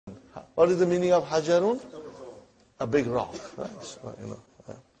What is the meaning of hajarun? A big rock. Right? So,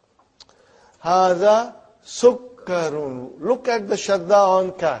 Hada sukkarun. Look at the shadda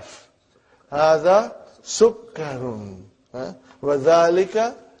on kaf. Hada sukkarun.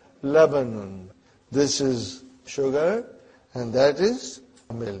 Vadhalika labanun. This is sugar and that is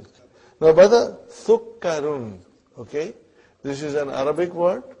milk. Now, brother, sukkarun. Okay? This is an Arabic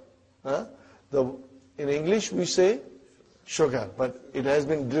word. In English we say sugar, but it has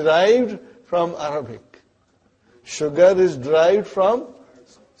been derived from Arabic. Sugar is derived from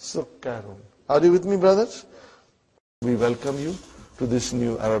sukkarun. Are you with me, brothers? We welcome you to this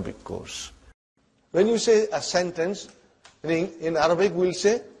new Arabic course. When you say a sentence, in Arabic we'll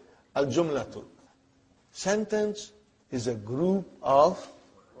say al-jumlatu. Sentence is a group of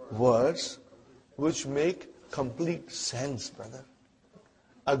words which make complete sense, brother.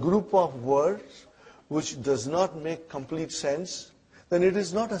 A group of words which does not make complete sense, then it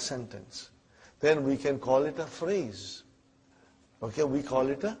is not a sentence. Then we can call it a phrase. Okay, we call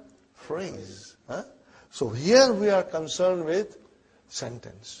it a phrase. So here we are concerned with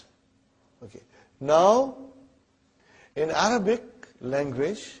sentence. Okay. Now, in Arabic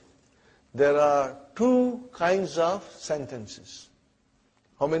language, there are two kinds of sentences.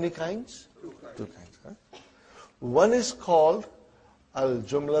 How many kinds? Two kinds. One is called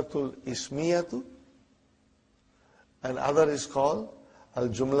al-jumlatul ismiyatu, and other is called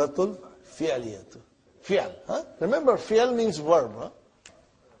al-jumlatul fi'aliyatu. Fi'al. Remember, fi'al means verb.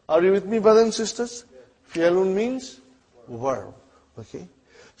 Are you with me, brothers and sisters? Fi'alun means verb. Okay.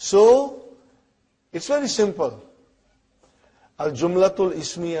 So, it's very simple. Al-jumlatul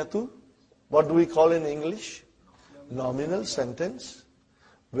ismiyatu, what do we call in English? Nominal sentence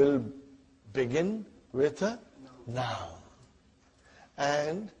will begin with a noun.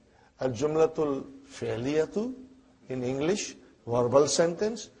 And al-jumlatul fi'liyatu, in English, verbal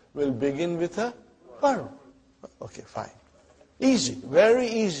sentence, will begin with a verb. Okay, fine. Easy, very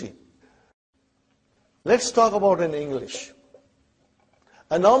easy. Let's talk about in English.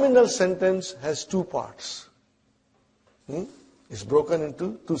 A nominal sentence has two parts. It's broken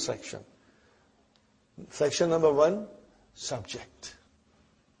into two sections. Section number 1, subject.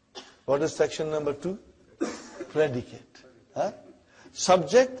 What is section number 2? Predicate.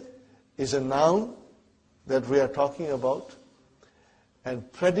 Subject is a noun that we are talking about,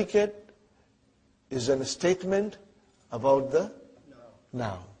 and predicate is a statement about the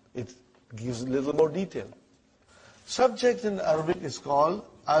noun. It gives a little more detail. Subject in Arabic is called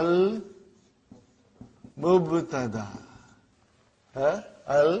al-mubtada.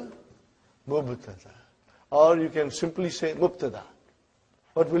 Al-mubtada. Or you can simply say mubtada.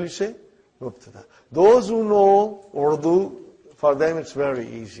 What will you say? Mubtada. Those who know Urdu, for them it's very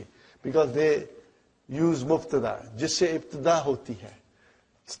easy. Because they use mubtada. Jisse ibtada hoti hai.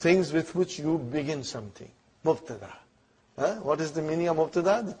 It's things with which you begin something. Mubtada. What is the meaning of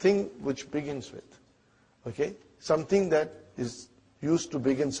mubtada? The thing which begins with. Okay? Something that is used to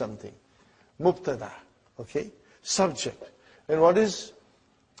begin something. Mubtada. Okay? Subject. And what is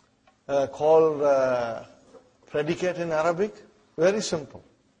called predicate in Arabic? Very simple.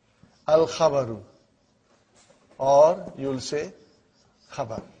 Al-khabaru. Or you'll say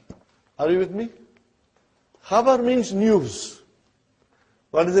khabar. Are you with me? Khabar means news.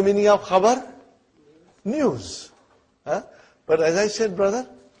 What is the meaning of khabar? News. But as I said, brother,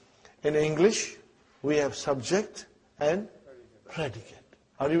 in English, we have subject and predicate.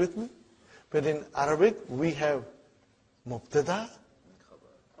 Are you with me? But in Arabic, we have mubtada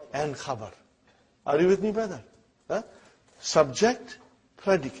and khabar. Are you with me, brother? Subject,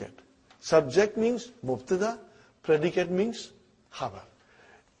 predicate. Subject means mubtada, predicate means khabar.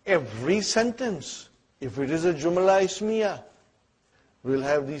 Every sentence, if it is a jumla ismiya, will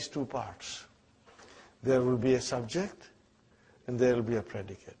have these two parts. There will be a subject and there will be a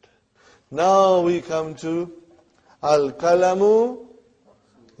predicate. Now we come to al-kalamu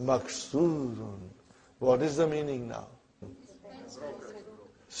maksurun. What is the meaning now?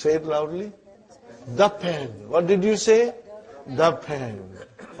 Say it loudly. The pen. What did you say? The pen.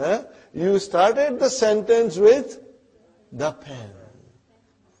 You started the sentence with the pen.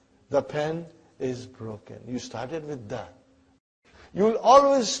 The pen is broken. You started with the. You will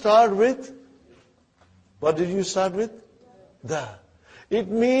always start with, what did you start with? The. It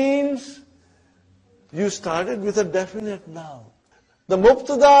means you started with a definite noun. The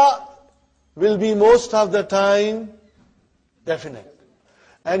mubtada will be most of the time definite.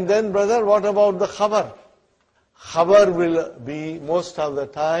 And then, brother, what about the khabar? Khabar will be most of the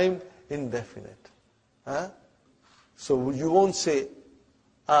time indefinite. So you won't say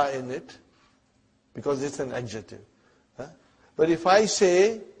a in it because it's an adjective. But if I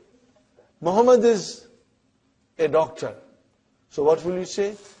say Muhammad is a doctor. So what will you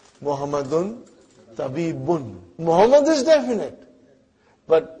say? Muhammadun tabibun. Muhammad is definite,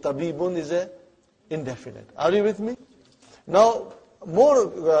 but tabibun is a indefinite. Are you with me? Now,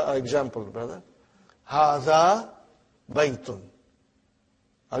 more example, brother. Haza baytun.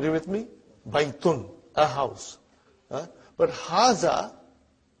 Are you with me? Baytun, a house. But haza,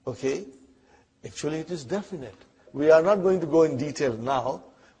 okay, actually it is definite. We are not going to go in detail now,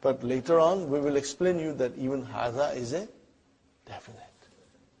 but later on we will explain you that even haza is a definite.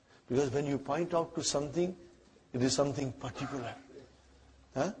 Because when you point out to something, it is something particular.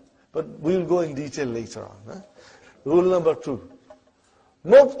 But we will go in detail later on. Rule number 2.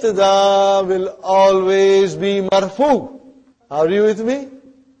 Mubtada will always be marfu. Are you with me?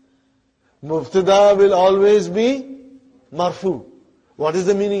 Mubtada will always be marfu. What is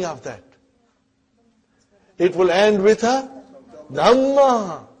the meaning of that? It will end with a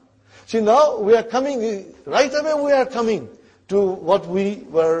dhamma. See, now we are coming, right away we are coming to what we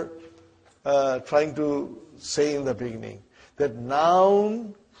were trying to say in the beginning. That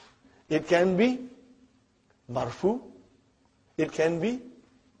noun, it can be marfu, it can be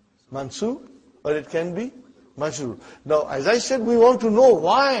mansub, or it can be majroor. Now, as I said, we want to know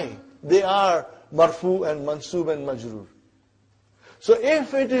why they are marfu and mansub and majroor. So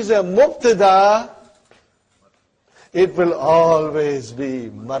if it is a mubtada, it will always be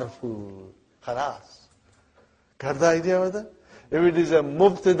marfu. Khalas. Got the idea with that? If it is a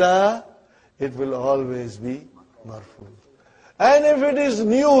mubtada, it will always be marfu. And if it is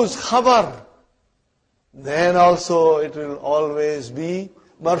news, khabar, then also it will always be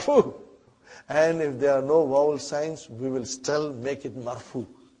marfu. And if there are no vowel signs, we will still make it marfu.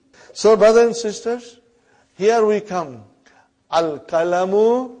 So, brothers and sisters, here we come.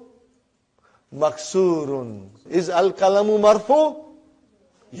 Al-kalamu maksurun. Is al-kalamu marfu?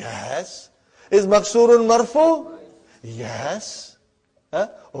 Yes. Is maksurun marfu? Yes.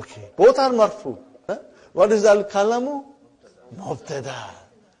 Okay. Both are marfu. What is al-kalamu? Mubtada.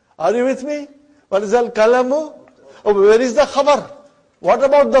 Are you with me? What is al-kalamu? Oh, where is the khabar? What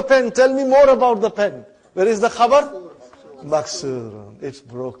about the pen? Tell me more about the pen. Where is the khabar? Maksurun. It's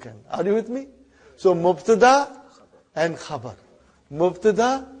broken. Are you with me? So mubtada and khabar.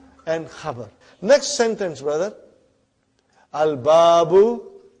 Mubtada and khabar. Next sentence, brother. Al-babu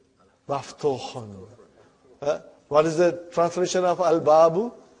maftuhun. What is the translation of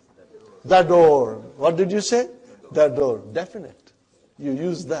al-babu? The door. What did you say? The door. Definite. You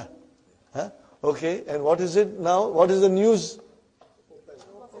use that. Okay, and what is it now? What is the news?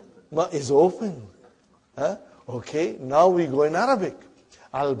 Is open. Okay, now we go in Arabic.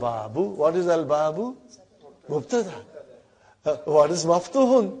 Al-babu. What is al-babu? Mubtada. What is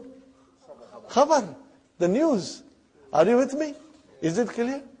maftuhun? Khabar. The news. Are you with me? Is it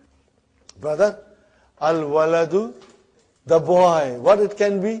clear? Brother, al-waladu, the boy. What it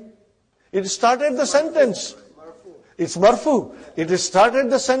can be? It started the sentence. It's marfu. It started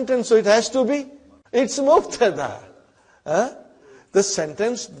the sentence, so it has to be. It's mubtada. The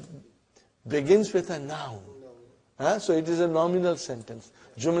sentence begins with a noun. So it is a nominal sentence.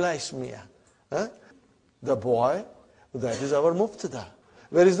 Jumla ismiya. The boy, that is our mubtada.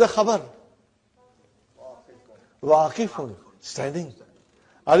 Where is the khabar? Waqifun. Standing.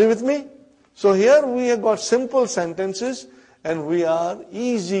 Are you with me? So here we have got simple sentences and we are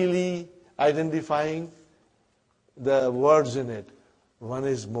easily identifying the words in it. One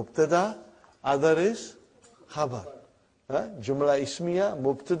is mubtada, other is khabar. Jumla ismiya,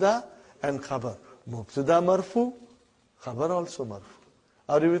 mubtada and khabar. Mubtada marfu, khabar also marfu.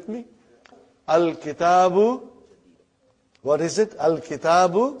 Are you with me? Al-kitabu, what is it?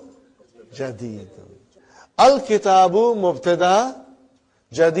 Al-kitabu jadidun. Al-kitabu mubtada,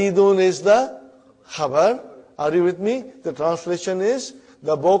 jadidun is the khabar. Are you with me? The translation is,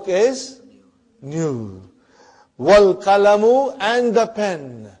 the book is new. Wal kalamu, and the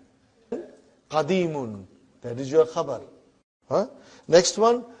pen. Qadimun, that is your khabar. Next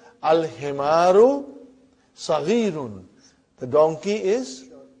one, al himaru saghirun. The donkey is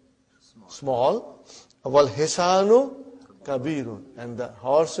small. Wal hisanu kabirun, and the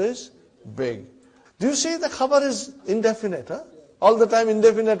horse is big. Do you see the khabar is indefinite? All the time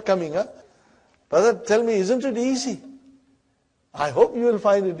indefinite coming. Brother, tell me, isn't it easy? I hope you will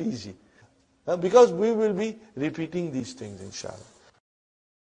find it easy. Because we will be repeating these things, inshallah.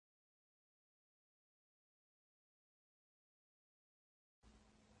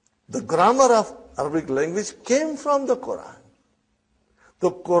 The grammar of Arabic language came from the Quran.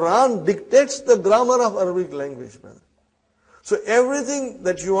 The Quran dictates the grammar of Arabic language, brother. So everything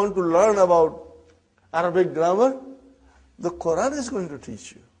that you want to learn about Arabic grammar, the Quran is going to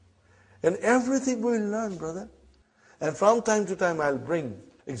teach you. And everything we will learn, brother. And from time to time I'll bring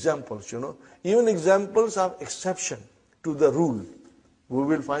examples, Even examples of exception to the rule. We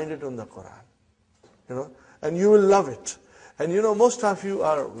will find it in the Quran. And you will love it. And most of you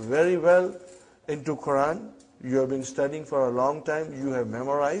are very well into Quran. You have been studying for a long time. You have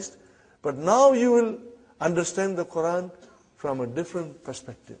memorized. But now you will understand the Quran from a different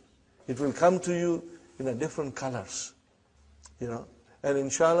perspective. It will come to you in a different colors. And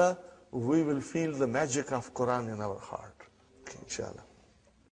inshallah, we will feel the magic of Quran in our heart. Okay, inshallah.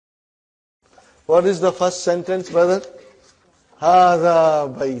 What is the first sentence, brother?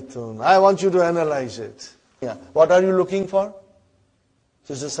 Hada baytun. I want you to analyze it. Yeah. What are you looking for?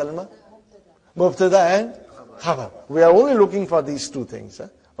 Sister Salma? Mubtada and khabar. We are only looking for these two things.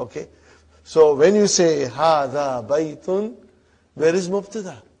 Okay. So when you say hada baytun, where is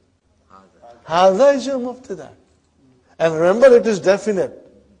mubtada? Hada is your mubtada. And remember, it is definite.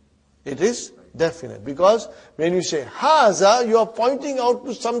 It is definite. Because when you say haza, you are pointing out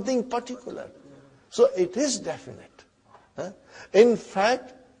to something particular. So it is definite. In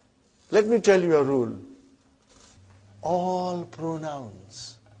fact, let me tell you a rule. All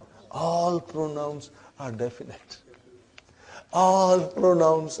pronouns are definite. All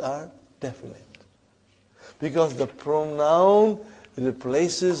pronouns are definite. Because the pronoun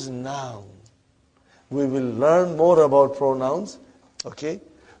replaces noun. We will learn more about pronouns. Okay?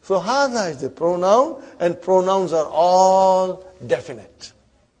 So hada is the pronoun, and pronouns are all definite.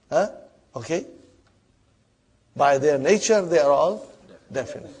 Okay? By their nature, they are all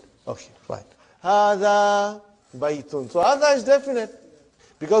definite. Okay, fine. Hada baytun. So hada is definite.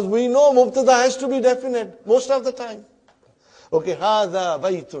 Because we know mubtada has to be definite most of the time. Okay, hada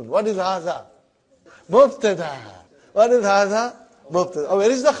baytun. What is hada? Mubtada. What is hada? Mubtada. Oh,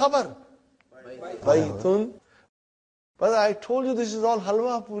 where is the khabar? Baytun. But I told you this is all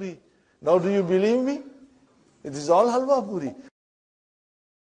halwa puri. Now do you believe me? It is all halwa puri.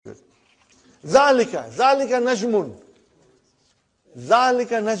 Good. Zalika najmun.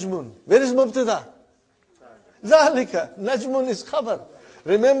 Zalika najmun. Where is mubtada? Zalika najmun is khabar.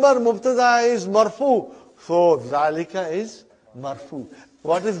 Remember, mubtada is marfu. So zalika is marfu.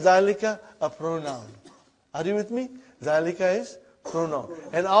 What is zalika? A pronoun. Are you with me? Zalika is pronoun.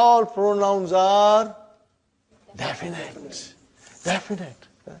 And all pronouns are definite. Definite.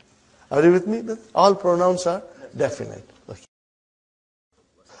 Are you with me? All pronouns are definite. Okay.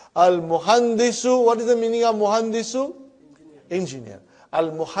 Al-muhandisu. What is the meaning of muhandisu? Engineer.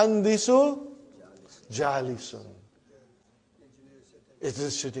 Al-muhandisu jalisun. It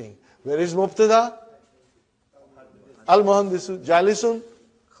is sitting. Where is mubtada? Al-muhandisu jalisun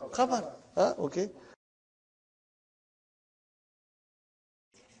khabar. Okay.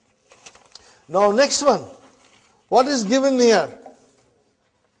 Now next one. What is given here?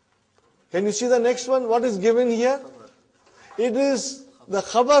 Can you see the next one? What is given here? It is the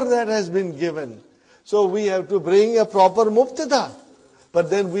khabar that has been given. So we have to bring a proper mubtada. But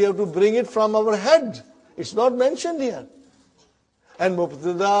then we have to bring it from our head. It's not mentioned here. And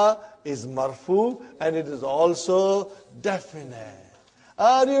mubtada is marfu, and it is also definite.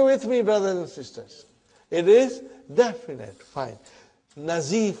 Are you with me, brothers and sisters? It is definite. Fine.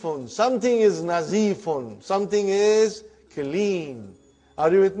 Nazifun. Something is nazifun. Something is clean. Are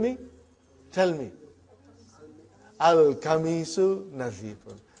you with me? Tell me. Al-kamisu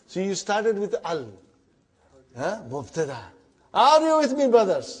nazifun. So you started with al. Mubtada. Are you with me,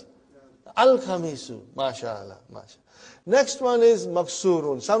 brothers? Al-kamisu. MashaAllah. MashaAllah. Next one is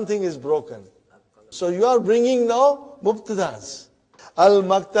maksurun. Something is broken. So you are bringing now mubtadas.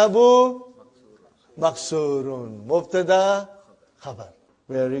 Al-maktabu maksurun. Mubtada khabar.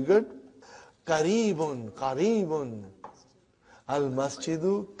 Very good. Karibun. Karibun.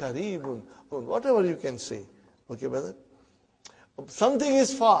 Al-masjidu karibun. Whatever you can say. Okay, brother? Something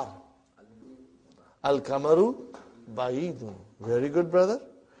is far. Al-kamaru ba'idun. Very good, brother.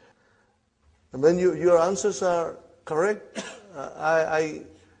 And when your answers are correct, I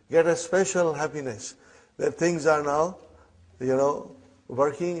get a special happiness that things are now,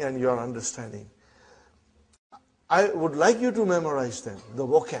 working and you are understanding. I would like you to memorize them, the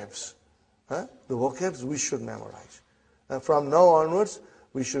vocabs. The vocabs we should memorize. From now onwards,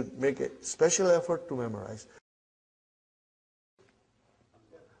 we should make a special effort to memorize.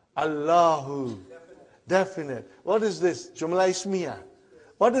 Allahu. Definite. What is this? Jumla ismiya.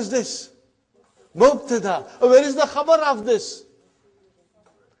 What is this? Mubtada. Where is the khabar of this?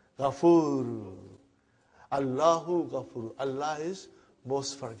 Ghafur. Allahu Ghafur. Allah is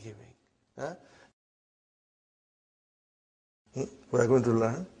most forgiving. We are going to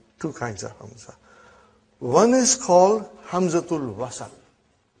learn two kinds of Hamza. One is called Hamzatul Wasal.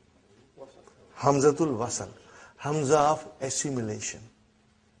 Hamzatul Wasal. Hamza of assimilation.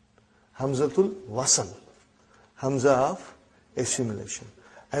 Hamzatul Wasal. Hamza of assimilation.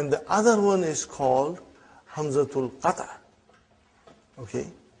 And the other one is called Hamzatul Qata. Okay.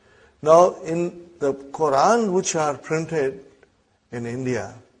 Now in the Quran which are printed in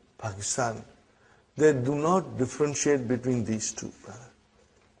India, Pakistan, they do not differentiate between these two, brother.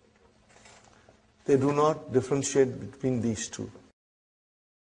 They do not differentiate between these two.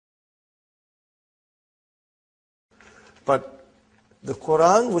 But the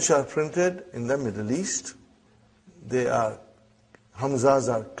Quran which are printed in the Middle East,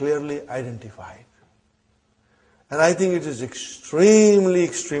 Hamzas are clearly identified. And I think it is extremely,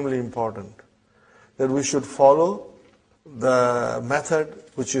 extremely important that we should follow the method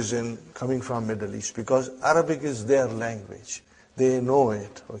which is coming from Middle East, because Arabic is their language. They know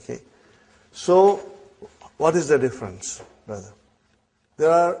it, okay? So, what is the difference, brother? There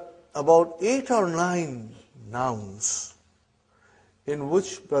are about 8 or 9 nouns in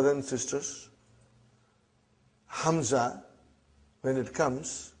which, brothers and sisters, Hamza, when it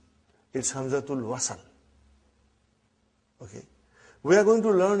comes, it's Hamzatul Wasal. Okay? We are going to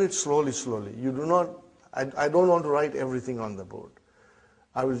learn it slowly, slowly. I don't want to write everything on the board.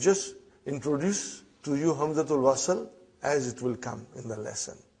 I will just introduce to you Hamzatul Wasal as it will come in the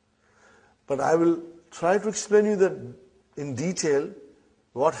lesson. But I will try to explain you that in detail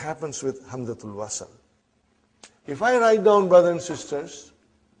what happens with Hamzatul Wasal. If I write down, brothers and sisters,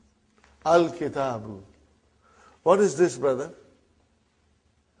 Al-Kitabu. What is this, brother?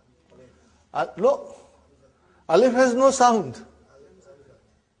 No. Alif has no sound.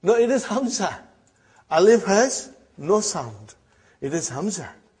 No, it is Hamza. Alif has no sound. It is Hamza.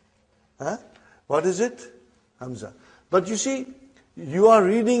 Huh? What is it? Hamza. But you see, you are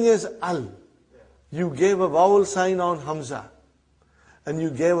reading as Al. You gave a vowel sign on Hamza. And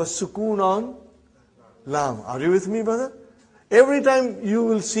you gave a sukoon on Lam. Are you with me, brother? Every time you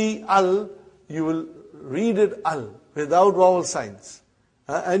will see Al, you will read it Al, without vowel signs.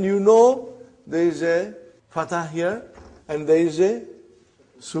 And you know there is a Fatah here, and there is a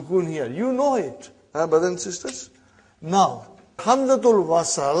sukoon here. You know it, brothers and sisters. Now, Hamzatul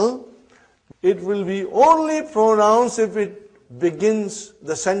Wasal, it will be only pronounced if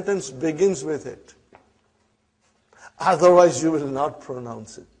the sentence begins with it. Otherwise, you will not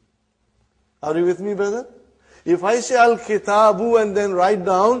pronounce it. Are you with me, brother? If I say Al-Kitabu and then write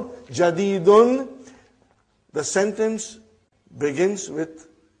down Jadidun, the sentence begins with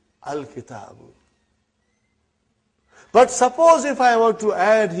Al-Kitabu. But suppose if I were to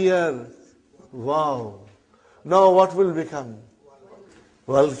add here, wow, now what will become?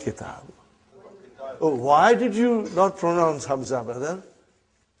 Wal-Kitabu. Oh, why did you not pronounce Hamza, brother?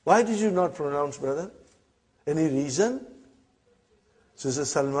 Why did you not pronounce, brother? Any reason? Sister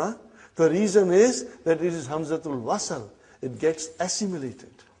Salma? The reason is that it is Hamzatul Wasal. It gets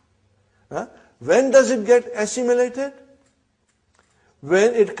assimilated. When does it get assimilated?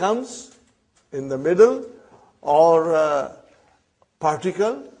 When it comes in the middle or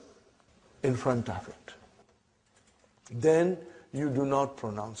particle in front of it. Then you do not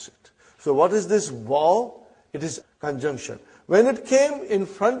pronounce it. So what is this waw? It is conjunction. When it came in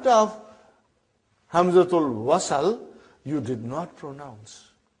front of Hamzatul Wasal, you did not pronounce.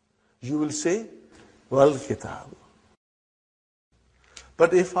 You will say, Wal Kitab.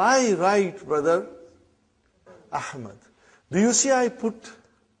 But if I write, brother, Ahmad, do you see I put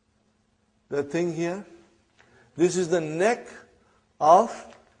the thing here? This is the neck of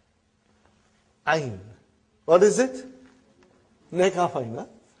Ain. What is it? Neck of Ain. Huh?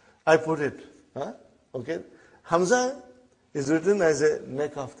 I put it. Huh? Okay. Hamza is written as a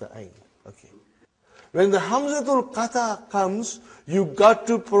neck of the Ain. Okay. When the Hamzatul Qata comes, you got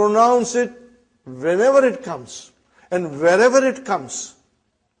to pronounce it whenever it comes and wherever it comes.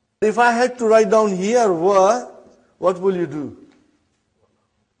 If I had to write down here wa, what will you do?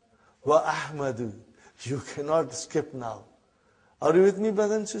 Wa Ahmadu. You cannot skip now. Are you with me,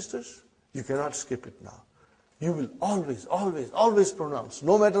 brothers and sisters? You cannot skip it now. You will always, always, always pronounce,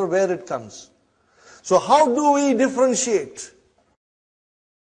 no matter where it comes. So how do we differentiate?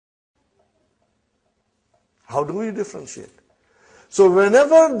 How do we differentiate? So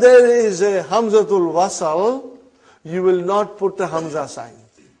whenever there is a Hamzatul Wasal, you will not put a Hamza sign.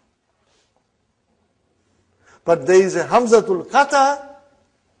 But there is a Hamzatul Qata,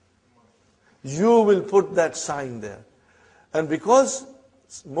 you will put that sign there. And because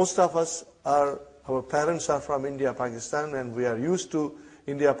most of us our parents are from India, Pakistan, and we are used to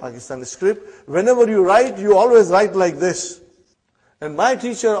India-Pakistan script, whenever you write, you always write like this. And my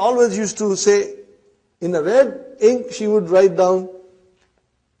teacher always used to say, in a red ink, she would write down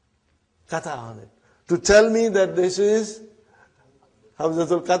Kata on it. To tell me that this is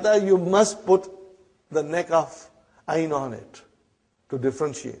Hamzatul Kata, you must put the neck of Ain on it to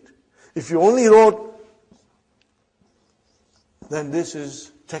differentiate. If you only wrote, then this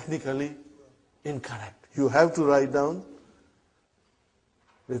is technically incorrect. You have to write down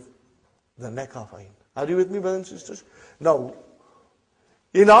with the neck of Ain. Are you with me, brothers and sisters? Now,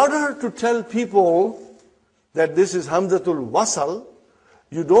 in order to tell people that this is Hamzatul Wasal,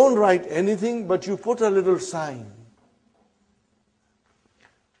 you don't write anything, but you put a little sign.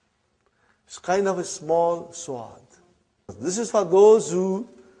 It's kind of a small sword. This is for those who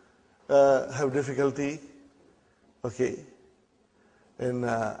have difficulty, in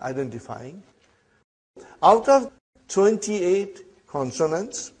identifying. Out of 28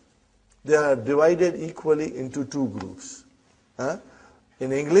 consonants, they are divided equally into two groups.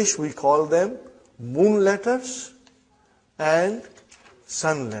 In English, we call them moon letters and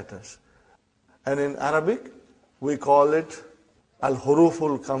sun letters. And in Arabic, we call it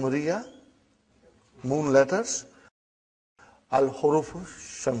al-huruful kamriya, moon letters, al-huruful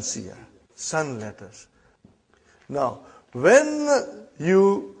shamsiya, sun letters. Now, when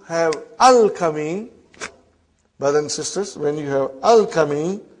you have al coming, brothers and sisters, when you have al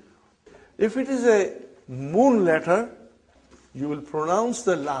coming, if it is a moon letter, you will pronounce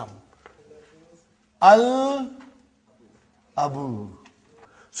the lam. Al Abu.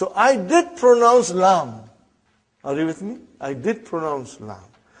 So I did pronounce lam. Are you with me? I did pronounce lam.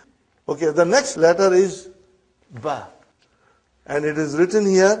 Okay, the next letter is ba. And it is written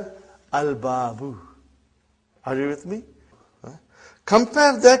here, al babu. Are you with me?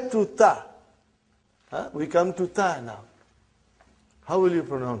 Compare that to ta. We come to ta now. How will you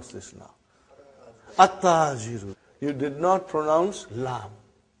pronounce this now? At-tajiru. You did not pronounce lam.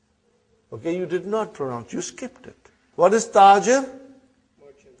 Okay, you did not pronounce. You skipped it. What is tajir?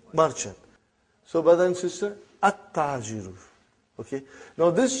 Merchant. So, brother and sister, at-tajiru. Okay. Now,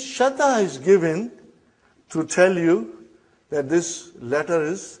 this shata is given to tell you that this letter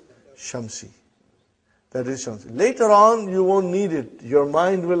is shamsi. That is shamsi. Later on, you won't need it. Your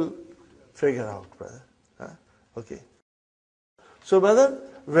mind will figure out, brother. Okay. So, brother,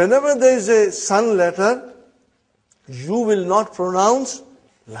 whenever there is a sun letter, you will not pronounce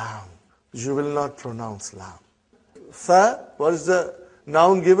lam. You will not pronounce lam. Tha, what is the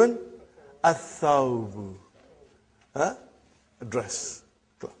noun given? Athawbu. Dress.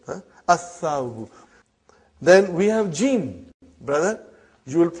 Athawbu. Then we have jim, brother.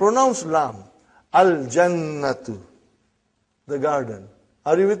 You will pronounce lam. Al-jannatu. The garden.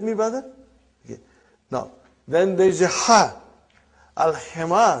 Are you with me, brother? Okay. Now, then there is a ha.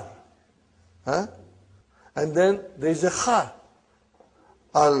 Al-himar. And then there is a kha.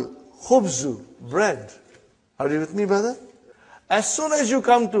 Al-khubzu. Bread. Are you with me, brother? As soon as you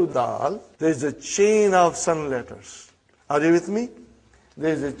come to dal, there is a chain of sun letters. Are you with me?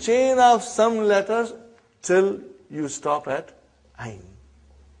 There is a chain of some letters till you stop at ain.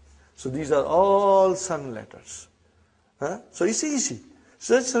 So these are all sun letters. So it's easy.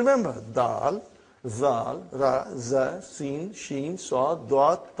 So let's remember, dal, zal, ra, za, sin, shin, sa,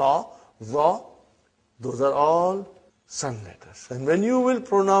 dwa, ta, za. Those are all sun letters. And when you will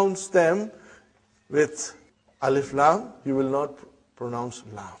pronounce them with alif lam, you will not pronounce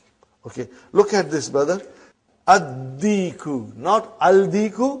lam. Okay, look at this, brother. Addiku, not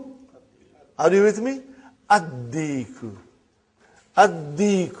aldiku. Are you with me? Addiku.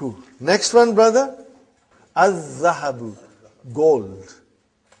 Addiku. Next one, brother. Az-zahabu. Gold.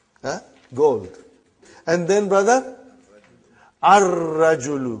 Gold. And then, brother,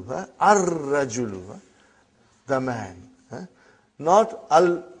 ar-rajulu. Ar-rajulu. The man. Not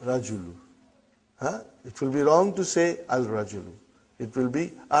al-rajulu. It will be wrong to say al-rajulu. It will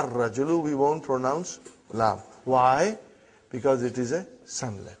be ar-rajulu. We won't pronounce lam. Why? Because it is a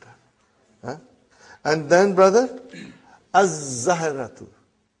sun letter. And then, brother, az-zahratu,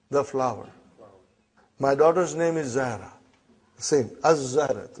 the flower. My daughter's name is Zahra. Same,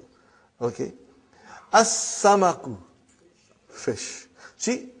 az-zahratu. Okay. As-samaku, fish.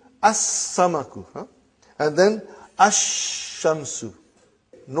 See, as-samaku. And then ash-shamsu,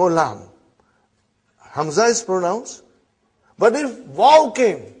 no lam. Hamza is pronounced. But if waw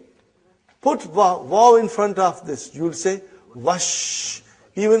came, put waw in front of this, you will say wash.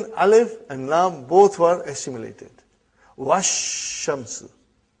 Even alif and lam both were assimilated. Wash shamsu.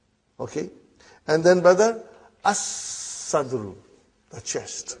 Okay? And then, brother, as-sadru, the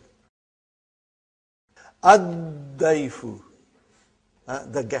chest. Ad-daifu,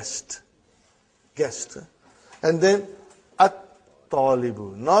 the guest. Guest. And then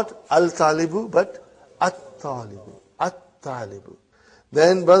at-talibu, not al-talibu, but at-talibu. At-talibu.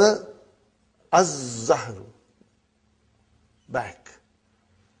 Then, brother, Az-zahru, back,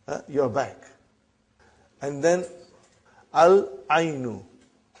 your back. And then al-ainu,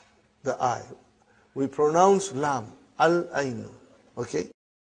 the eye. We pronounce lam, al-ainu, okay?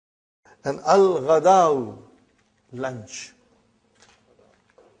 And al-ghadau, lunch.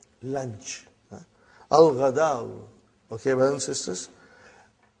 Lunch. Al-ghadau, okay, brothers and sisters?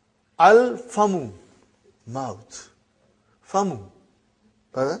 Al-famu, mouth. Famu,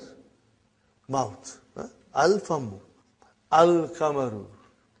 brother? Mouth. Al-famu. Al-kamaru,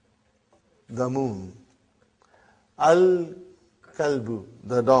 the moon. Al-kalbu,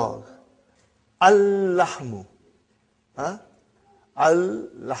 the dog. Al-lahmu.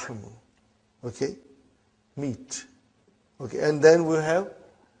 Al-lahmu. Okay? Meat. Okay, and then we have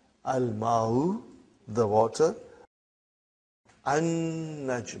Al-ma'u, the water.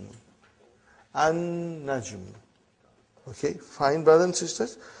 An-najm. An-najm. Okay, fine, brothers and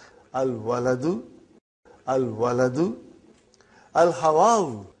sisters. Al-waladu. Al-waladu.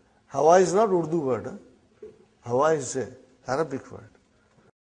 Al-hawa'u. Hawa is not Urdu word. Hawa is an Arabic word.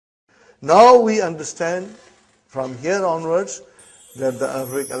 Now we understand from here onwards that the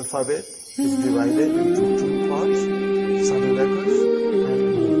Arabic alphabet is divided into two parts, some letters and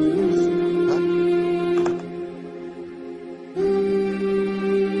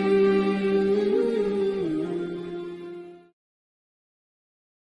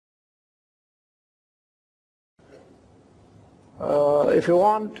if you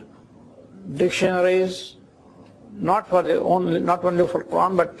want dictionaries, not only for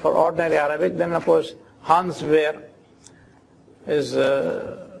Quran, but for ordinary Arabic, then of course Hans Wehr is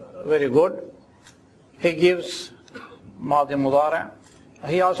very good. He gives Madi Mudara.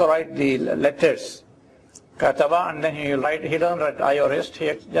 He also writes the letters, Kataba, and then he doesn't write I or ist,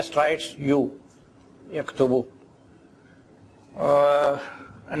 he just writes you, Yaktubu.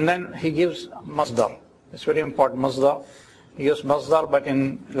 And then he gives Masdar. It's very important, Masdar. He gives Masdar, but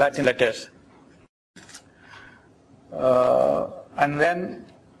in Latin letters. And then,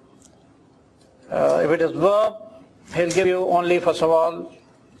 if it is verb, he'll give you only, first of all,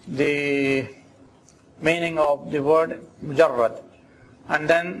 the meaning of the word mujarrad. And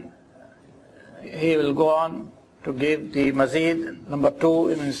then he will go on to give the mazid. Number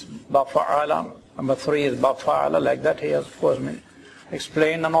 2 means ba fa'ala. Number 3 is ba fa'ala. Like that he has, of course,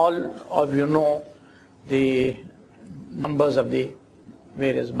 explained. And all of you know the numbers of the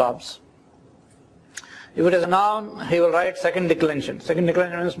various babs. If it is a noun, he will write second declension. Second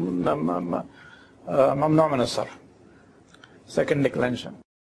declension is mamnu min as-sarf. Second declension.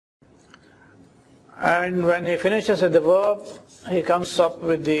 And when he finishes with the verb, he comes up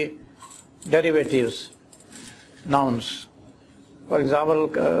with the derivatives, nouns. For example,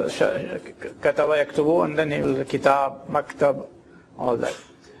 kataba yaktubu, and then he will kitab, maktab, all that.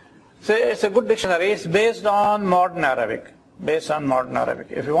 So it's a good dictionary. It's based on modern Arabic. Based on modern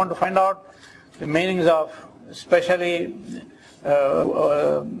Arabic. If you want to find out the meanings of especially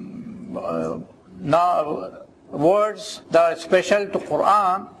words that are special to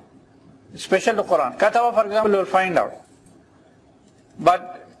Quran, Kataba, for example, you will find out.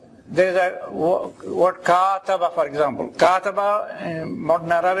 But there is a word Kataba, for example. Kataba in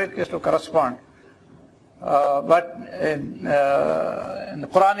modern Arabic is to correspond. But in the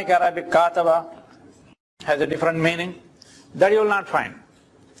Quranic Arabic, Kataba has a different meaning. That you will not find.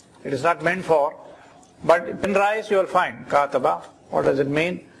 It is not meant for. But in rice you will find Kataba. What does it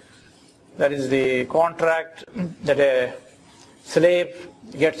mean? That is the contract that a slave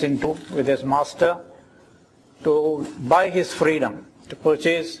gets into with his master to buy his freedom, to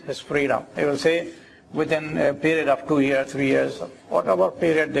purchase his freedom. He will say within a period of 2 years, 3 years, whatever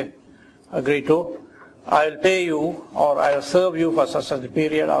period they agree to, I will pay you, or I will serve you for such a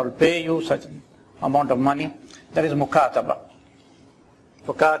period, I will pay you such amount of money. That is mukataba.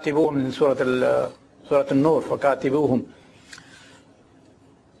 فَكَاتِبُوهُمْ in Surah Al-Nur, فَكَاتِبُوهُمْ.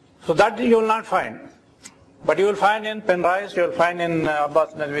 So that you will not find. But you will find in Penrice, you will find in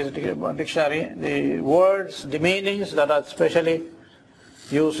Abbas Nadwi's dictionary, the words, the meanings that are specially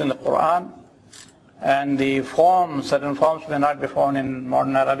used in the Quran, and the forms, certain forms may not be found in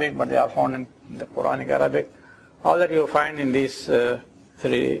modern Arabic, but they are found in the Quranic Arabic. All that you will find in these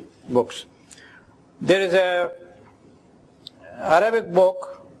 3 books. There is a Arabic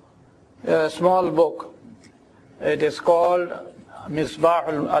book, a small book. It is called Al-Misbah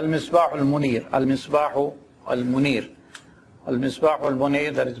al-Munir. Al-Misbah al-Munir. Al-Misbah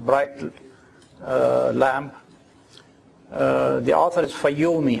al-Munir, that is bright lamp. The author is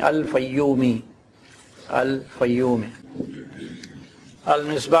Fayyumi, Al-Fayyumi. Al-Fayyumi.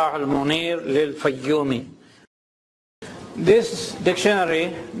 Al-Misbah al-Munir lil-Fayyumi. This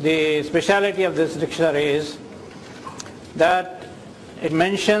dictionary, the speciality of this dictionary is that it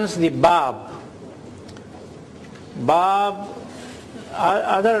mentions the bab. Bab,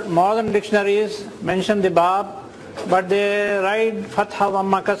 other modern dictionaries mention the bab, but they write fatha,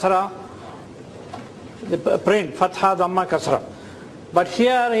 dhamma, kasra, the print, fatha, dhamma, kasra. But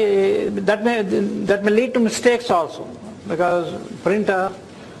here, that may lead to mistakes also, because printing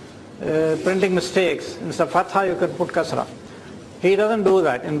mistakes, instead of fatha you could put kasra. He doesn't do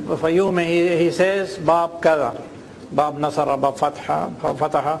that. In Fayyum he says bab kada, bab nasara, bab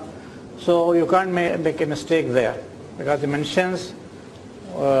fataha. So you can't make a mistake there, because he mentions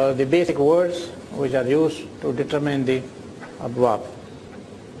the basic words which are used to determine the abwab.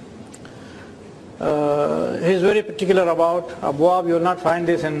 He is very particular about abwab. You will not find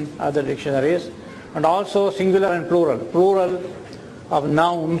this in other dictionaries. And also singular and plural. Plural of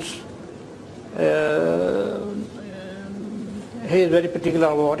nouns. He is very particular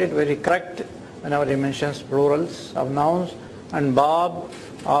about it, very correct whenever he mentions plurals of nouns and bab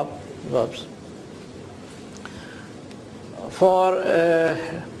of verbs. Of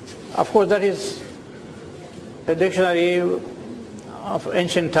course, that is a dictionary of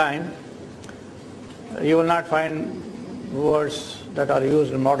ancient time. You will not find words that are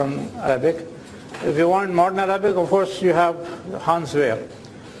used in modern Arabic. If you want modern Arabic, of course, you have Hans Wehr.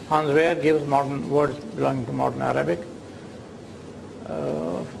 Hans Wehr gives modern words belonging to modern Arabic.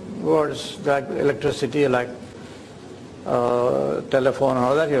 Words like electricity, like telephone, and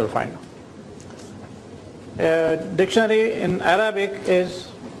all that you will find. A dictionary in Arabic is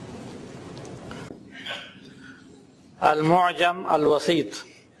Al-Mu'jam Al-Wasit.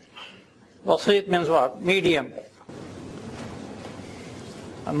 Wasit means what? Medium.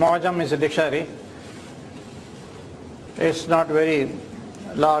 Al-Mu'jam is a dictionary. It's not very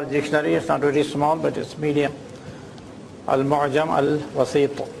large dictionary, it's not very small, but it's medium. Al-Mu'jam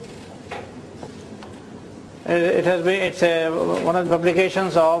Al-Wasit. It's one of the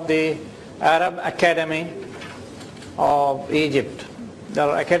publications of the Arab Academy of Egypt. There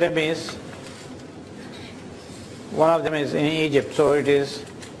are academies. One of them is in Egypt, so it is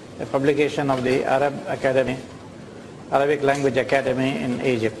a publication of the Arab Academy, Arabic Language Academy in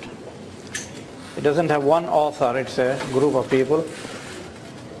Egypt. It doesn't have one author, it's a group of people.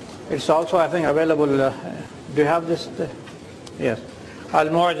 It's also, I think, available. Do you have this? Yes.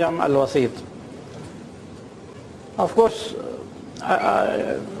 Al-Mu'jam Al-Wasit. Of course,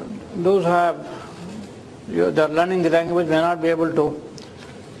 those who are learning the language may not be able to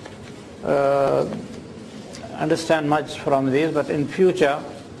understand much from these, but in future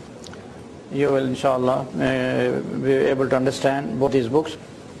you will, inshallah, be able to understand both these books.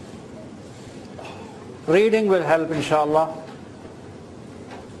 Reading will help, inshallah.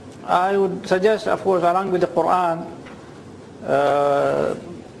 I would suggest, of course, along with the Quran,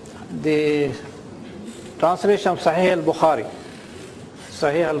 the translation of Sahih al-Bukhari.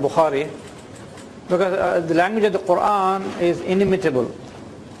 Sahih al-Bukhari, because the language of the Quran is inimitable.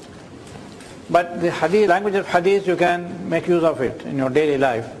 But the hadith, language of hadith, you can make use of it in your daily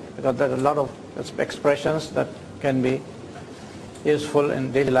life, because there are a lot of expressions that can be useful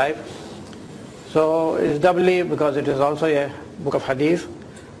in daily life. So it's doubly because it is also a book of hadith,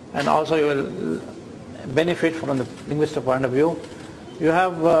 and also you will benefit from the linguistic point of view. You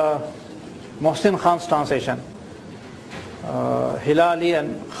have Mohsin Khan's translation, Hilali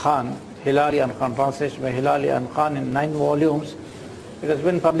and Khan translation by Hilali and Khan in 9 volumes. It has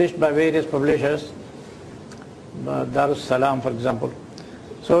been published by various publishers, Darus Salam, for example.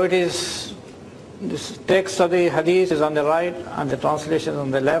 So it is, this text of the hadith is on the right and the translation is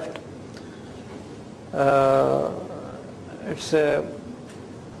on the left. It's a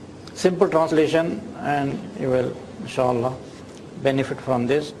simple translation, and you will, inshallah, benefit from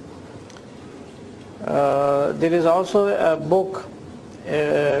this. There is also a book,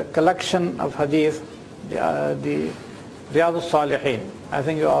 a collection of hadith, the Riyadh al-Salihin. I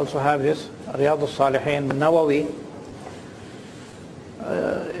think you also have this, Riyadh al-Salihin, Nawawi.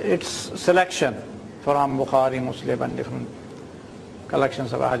 It's selection from Bukhari, Muslim, and different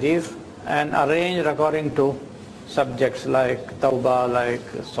collections of hadith, and arranged according to subjects like Tawbah, like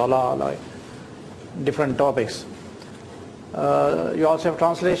Salah, like different topics. You also have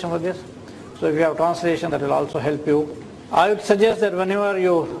translation for this. So if you have translation, that will also help you. I would suggest that whenever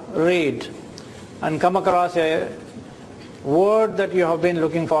you read and come across a word that you have been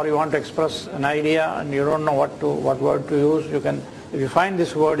looking for, you want to express an idea and you don't know what word to use, you can, if you find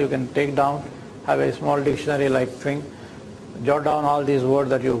this word, you can take down, have a small dictionary like thing, jot down all these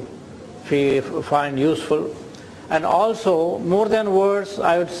words that you find useful. And also, more than words,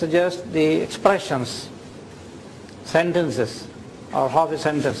 I would suggest the expressions. sentences or half a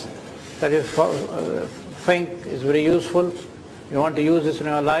sentence that you think is very useful, you want to use this in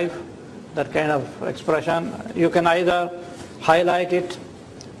your life, that kind of expression, you can either highlight it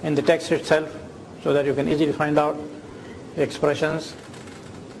in the text itself so that you can easily find out the expressions,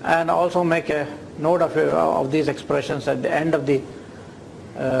 and also make a note of these expressions at the end of the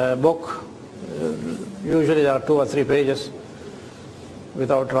book. Usually there are 2 or 3 pages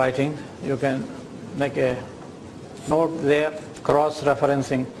without writing. You can make a note there,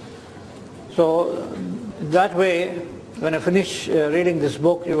 cross-referencing. So that way, when you finish reading this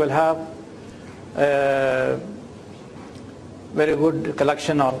book, you will have a very good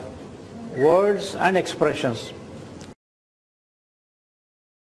collection of words and expressions.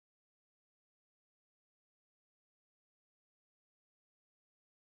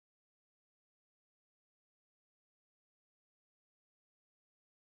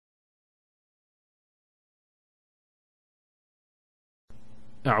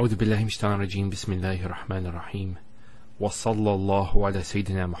 أعوذ بالله من الشيطان الرجيم بسم الله الرحمن الرحيم وصلى الله على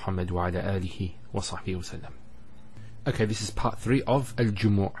سيدنا محمد وعلى آله وصحبه وسلم. Okay, this is part 3 of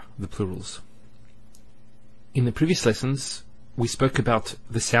Al-Jumu', the plurals. In the previous lessons, we spoke about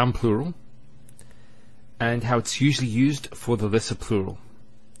the sound plural and how it's usually used for the lesser plural,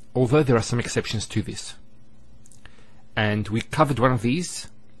 although there are some exceptions to this. And we covered one of these,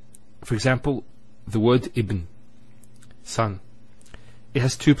 for example, the word ibn, son. It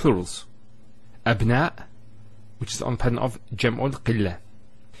has 2 plurals, abna, which is on the pattern of jam'ul qillah,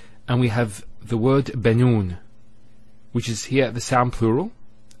 and we have the word banoon, which is here the sound plural,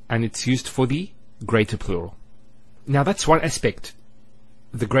 and it's used for the greater plural. Now that's one aspect,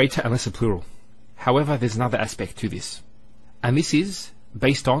 the greater and lesser plural. However, there's another aspect to this, and this is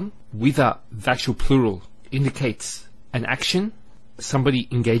based on whether the actual plural indicates an action, somebody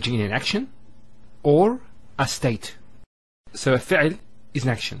engaging in an action, or a state. So a fi'l is an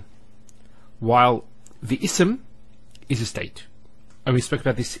action, while the ism is a state. And we spoke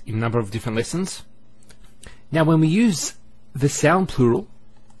about this in a number of different lessons. Now when we use the sound plural,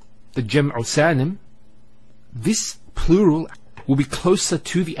 the jam'u salim, this plural will be closer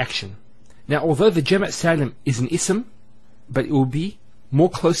to the action. Now although the jam'u salim is an ism, but it will be more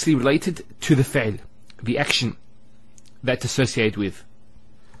closely related to the fi'l, the action that's associated with.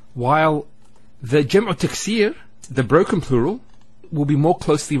 While the jam'u taksir, the broken plural, will be more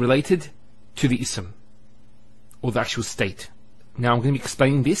closely related to the ism, or the actual state. Now I'm going to be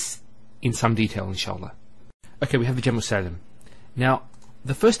explaining this in some detail, inshallah. Okay, we have the jam'u salim. Now,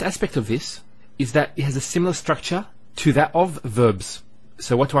 the first aspect of this is that it has a similar structure to that of verbs.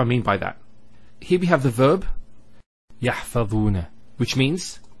 So what do I mean by that? Here we have the verb yahfadhuna, which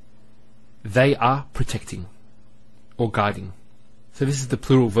means they are protecting or guarding. So this is the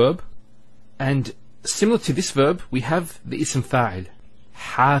plural verb, and similar to this verb, we have the ism fa'il,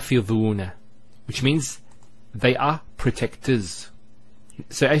 hafidhuna, which means they are protectors.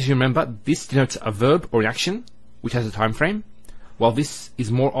 So as you remember, this denotes a verb or an action which has a time frame, while this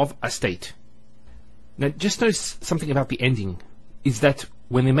is more of a state. Now just notice something about the ending, is that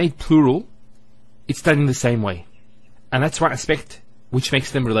when they're made plural, it's done in the same way. And that's one aspect which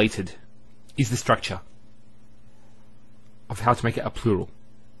makes them related, is the structure of how to make it a plural.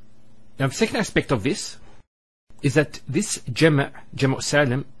 Now the second aspect of this is that this jam'u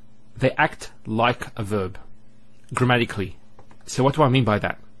salim, they act like a verb, grammatically. So what do I mean by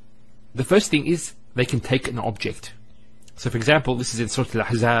that? The first thing is they can take an object. So for example, this is in Surah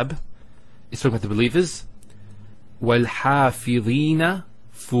Al-Ahzab, it's talking about the believers, وَالْحَافِظِينَ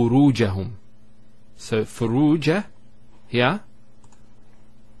فُرُوجَهُمْ. So furuja here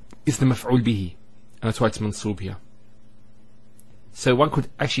is the maf'ul bihi, and that's why it's mansoob here. So one could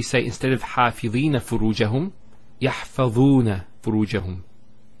actually say, instead of حافظين فروجهم, يحفظون فروجهم.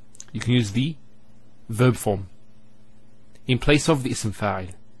 You can use the verb form in place of the ism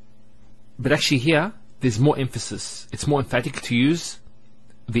fa'il. But actually here, there's more emphasis. It's more emphatic to use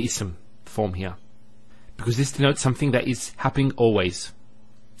the ism form here, because this denotes something that is happening always.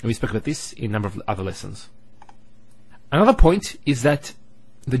 And we spoke about this in a number of other lessons. Another point is that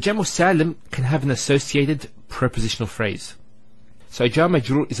the jam'u salim can have an associated prepositional phrase. So jar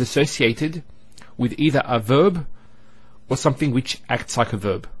majrur is associated with either a verb or something which acts like a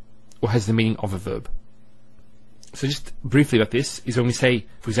verb or has the meaning of a verb. So just briefly about this is when we say,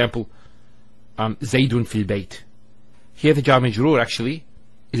 for example, Zaydun fil bayt. Here the jar majrur actually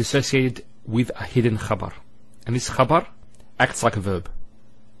is associated with a hidden khabar, and this khabar acts like a verb.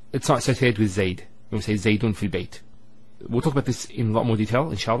 It's not associated with Zayd when we say Zaydun fil bayt. We'll talk about this in a lot more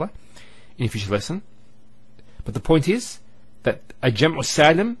detail, inshallah, in a future lesson. But the point is that a jam'u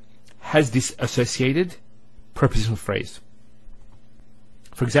salim has this associated prepositional phrase.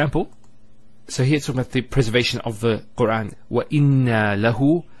 For example, so here it's talking about the preservation of the Quran. وَإِنَّا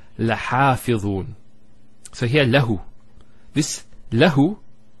لَهُ لَحَافِظُونَ. So here, lahu. This lahu,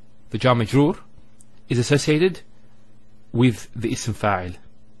 the jar majroor, is associated with the ism fa'il,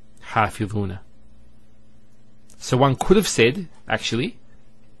 حافظون. So one could have said, actually,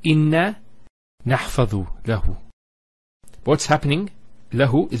 إِنَّا نَحْفَظُ لَهُ. What's happening?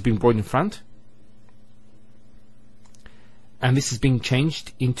 Lahu is being brought in front, and this is being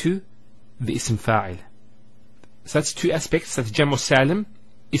changed into the ism fa'il. So that's two aspects, that Jam'u Salim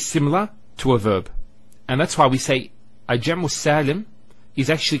is similar to a verb. And that's why we say a Jam'u Salim is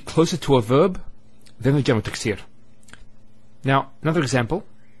actually closer to a verb than the Jam'u Taksir. Now, another example.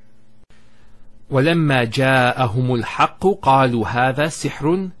 وَلَمَّا جَاءَهُمُ الْحَقُّ قَالُوا هَذَا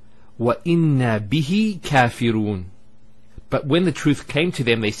سِحْرٌ وَإِنَّا بِهِ كَافِرُونَ. But when the truth came to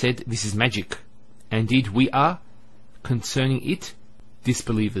them, they said, this is magic. Indeed, we are, concerning it,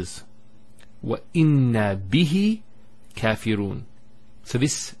 disbelievers. وَإِنَّا بِهِ كَافِرُونَ. So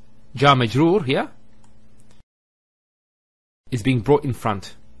this jar majroor here is being brought in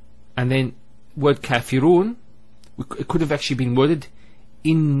front. And then word kafirun, it could have actually been worded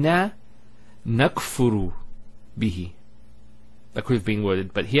inna nakfuru bihi. That could have been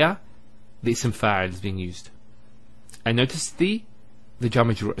worded, but here the ism fa'il is being used. And notice the jar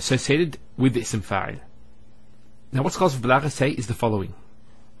majroor associated with the ism fa'il. Now what scholars of Balagha say is the following.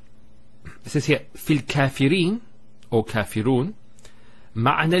 It says here, fil kafirin, or kafirun,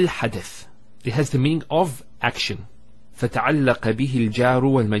 ma'na al-hadath. It has the meaning of action. فَتَعَلَّقَ بِهِ الْجَارُ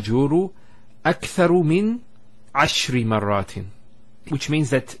وَالْمَجْرُورُ أَكْثَرُ مِنْ عَشْرِ مَرَّاتٍ. Which means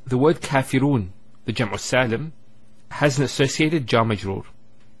that the word kafirun, the Jam'u Salim, has an associated jar majroor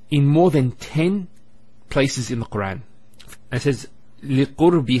in more than 10 places in the Quran. And it says,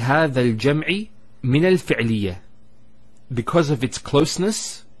 لِقُرْبِ هَذَا الْجَمْعِ مِنَ الْفِعْلِيَّةِ. Because of its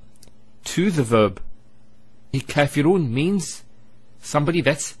closeness to the verb. Kafirun means somebody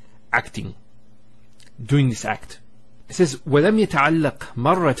that's acting, doing this act. It says وَلَمْ يَتَعَلَّقْ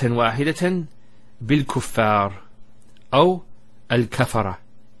مَرَّةً وَاحِدَةً بِالْكُفَّارِ أو الْكَفَرَةِ.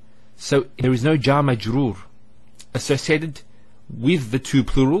 So there is no jar majroor associated with the two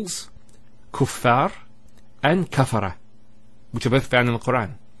plurals kuffar and kafara, which are both found in the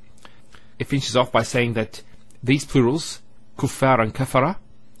Quran. It finishes off by saying that these plurals, kuffar and kafara,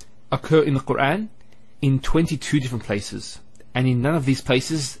 occur in the Quran in 22 different places, and in none of these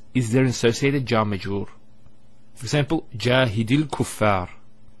places is there an associated jar majroor. For example, jahidil kuffar,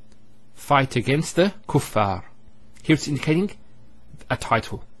 fight against the kuffar. Here it's indicating a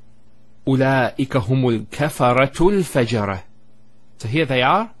title. Ulaika humul kafaratul fajara. So here they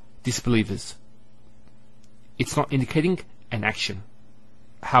are disbelievers. It's not indicating an action.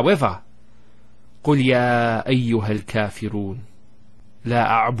 However, قُلْ يَا أَيُّهَا الْكَافِرُونَ لَا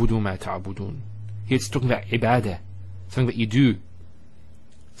أَعْبُدُ مَا تَعْبُدُونَ. Here it's talking about ibadah, something that you do.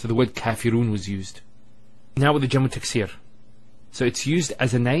 So the word kafirun was used. Now with the Jam'u Taksir. So it's used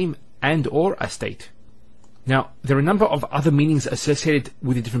as a name and or a state. Now there are a number of other meanings associated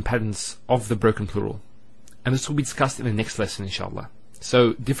with the different patterns of the broken plural. And this will be discussed in the next lesson, inshallah.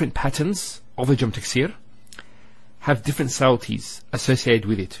 So different patterns of the Jam'u Taksir have different subtleties associated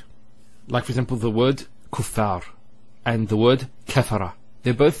with it. Like for example the word kuffar and the word kafara.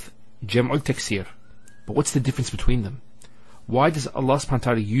 They're both Jam'u Taksir. But what's the difference between them? Why does Allah subhanahu wa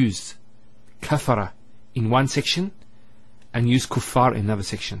ta'ala use kafara in one section and use kuffar in another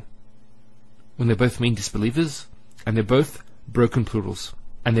section, when they both mean disbelievers and they're both broken plurals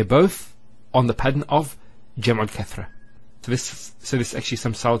and they're both on the pattern of Jam'u Kathra? So there's actually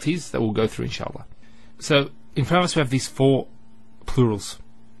some subtleties that we'll go through, inshallah. So in front of us we have these four plurals.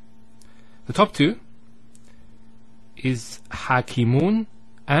 The top two is hakimun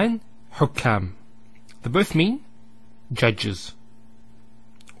and hukam. They both mean judges,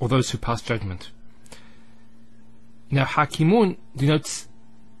 or those who pass judgment. Now hakimun denotes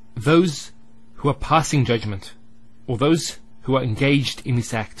those who are passing judgment, or those who are engaged in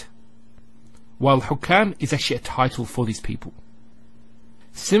this act, while hukam is actually a title for these people.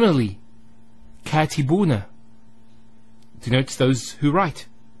 Similarly, katibuna denotes those who write,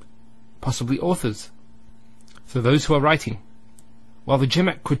 possibly authors, so those who are writing, while the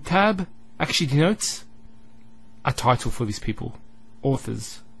Jama' kutab actually denotes a title for these people,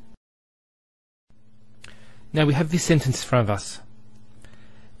 authors. Now we have this sentence in front of us.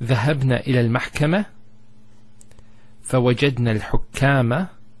 ذهبنا إلى المحكمة فوجدنا الحكام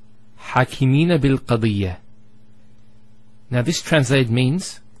حاكمين بالقضية. Now this translated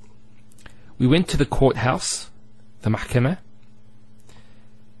means we went to the courthouse, the mahkamah,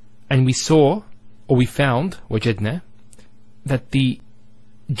 and we saw or we found, wajadna, that the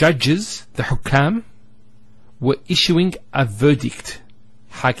judges, the hukam, were issuing a verdict,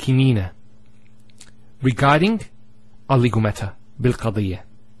 hakimina, regarding a legal matter, bil qadiyya.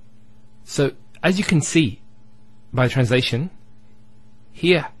 So, as you can see by translation,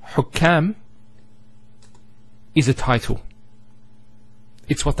 here hukam is a title.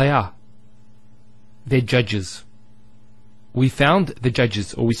 It's what they are. They're judges. We found the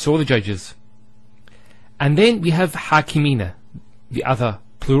judges, or we saw the judges. And then we have hakimina, the other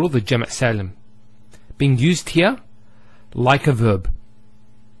plural, the jama' salim, being used here like a verb.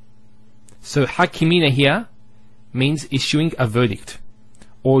 So hakimina here means issuing a verdict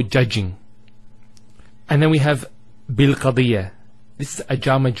or judging. And then we have bil qadiyya. This is a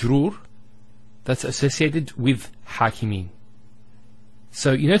jar majroor that's associated with hakimin.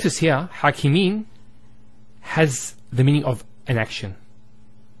 So you notice here, hakimin has the meaning of an action.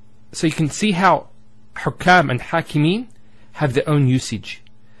 So you can see how hukam and hakimin have their own usage,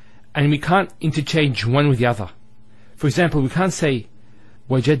 and we can't interchange one with the other. For example, we can't say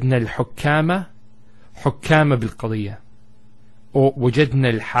وجدنا الحكام حكام بالقضية, or وجدنا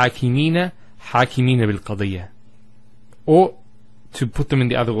الحاكمين حاكمين بالقضية, or to put them in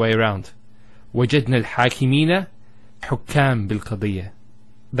the other way around, وجدنا الحاكمين حكام بالقضية.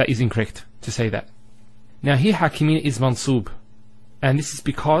 That is incorrect to say that. Now here hakimin is mansub, and this is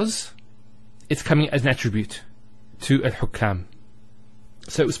because it's coming as an attribute to al-hukam.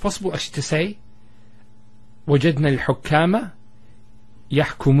 So it was possible actually to say وجدنا الحكام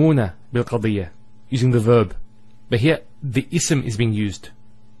يحكمون بالقضية, using the verb, but here the ism is being used,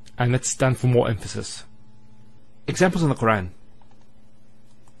 and that's done for more emphasis. Examples in the Quran.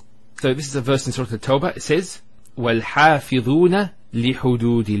 So this is a verse in Surah At-Tawbah. It says وَالْحَافِظُونَ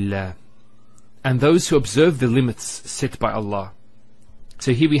لِحُدُودِ اللَّهِ, and those who observe the limits set by Allah.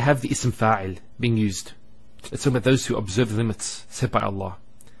 So here we have the ism fa'il being used. It's talking about those who observe the limits set by Allah,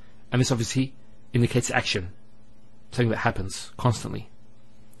 and this obviously indicates action, something that happens constantly.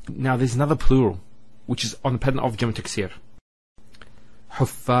 Now there's another plural which is on the pattern of Jam' Taksir,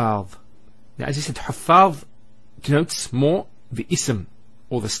 Huffaz. Now as I said, Huffaz denotes more the ism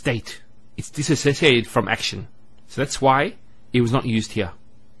or the state. It's disassociated from action, so that's why it was not used here.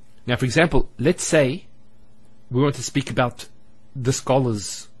 Now for example, let's say we want to speak about the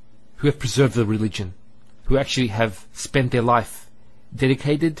scholars who have preserved the religion, who actually have spent their life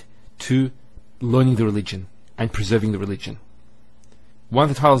dedicated to learning the religion and preserving the religion. One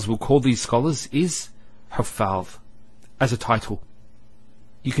of the titles we'll call these scholars is Huffaz, as a title.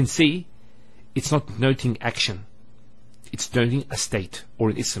 You can see it's not denoting action, it's denoting a state or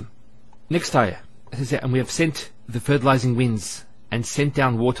an ism. Next ayah, it says, and we have sent the fertilizing winds and sent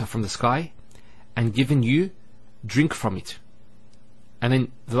down water from the sky and given you drink from it. And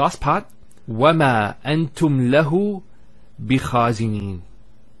then the last part, وَمَا أَنْتُمْ لَهُ بِخَازِنِينَ,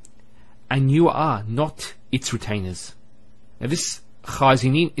 and you are not its retainers. Now this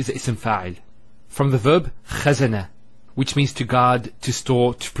khazinin is ism fa'il from the verb khazana, which means to guard, to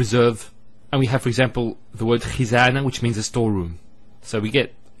store, to preserve. And we have, for example, the word khizana, which means a storeroom. So we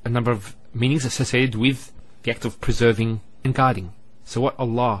get a number of meanings associated with the act of preserving and guarding. So what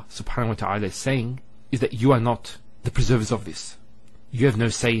Allah subhanahu wa ta'ala is saying is that you are not the preservers of this. You have no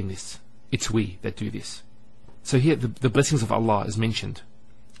say in this. It's we that do this. So here the blessings of Allah is mentioned,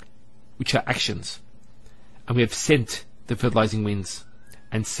 which are actions. And we have sent the fertilizing winds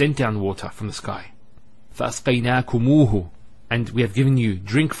and sent down water from the sky. فَأَسْقَيْنَاكُمُوهُ, and we have given you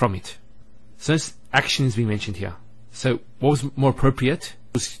drink from it. So this action is being mentioned here. So what was more appropriate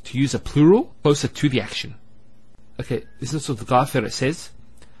was to use a plural closer to the action. Okay, this is Surah Al-Ghafir. It says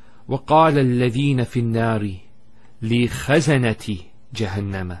وَقَالَ الَّذِينَ فِي النَّارِ لِخَزَنَةِ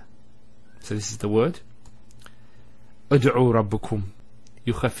جَهَنَّمَ. So this is the word أُدْعُوا رَبُّكُمْ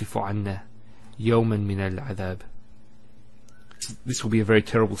يُخَفِّفُ عَنَّا يَوْمًا مِنَ الْعَذَابِ. This will be a very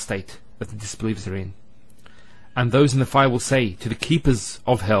terrible state that the disbelievers are in. And those in the fire will say to the keepers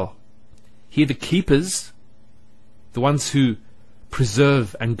of hell. Here the keepers, the ones who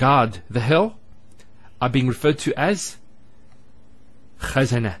preserve and guard the hell, are being referred to as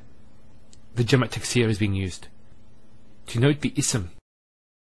khazana. The Jam' Taksir is being used to note the ism.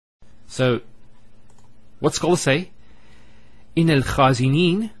 So what scholars say, إن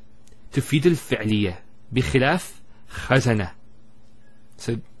الخازنين تفيد الفعلية بخلاف خزنة.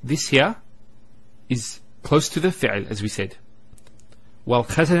 So this here is close to the fi'l, as we said, while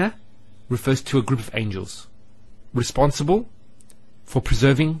khazana refers to a group of angels responsible for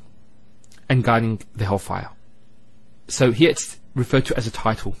preserving and guarding the hellfire. So here it's referred to as a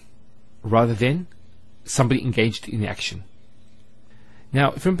title rather than somebody engaged in the action.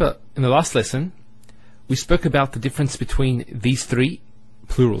 Now if you remember in the last lesson we spoke about the difference between these three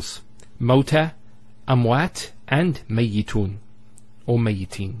plurals: Mauta, Amwat, and Mayyitun, or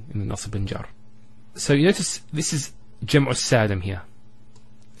Mayyitin in the Nasb and Jar. So you notice this is Jam'u Salim here.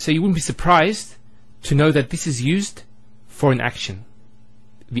 So you wouldn't be surprised to know that this is used for an action,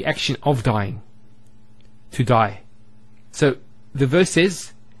 the action of dying, to die. So the verse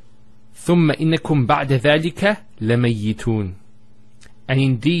says, ثُمَّ إِنَّكُمْ بَعْدَ ذَلِكَ لَمَيِّتُونَ, and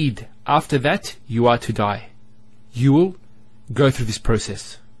indeed after that you are to die. You will go through this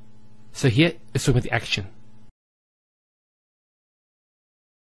process. So here it's talking about the action.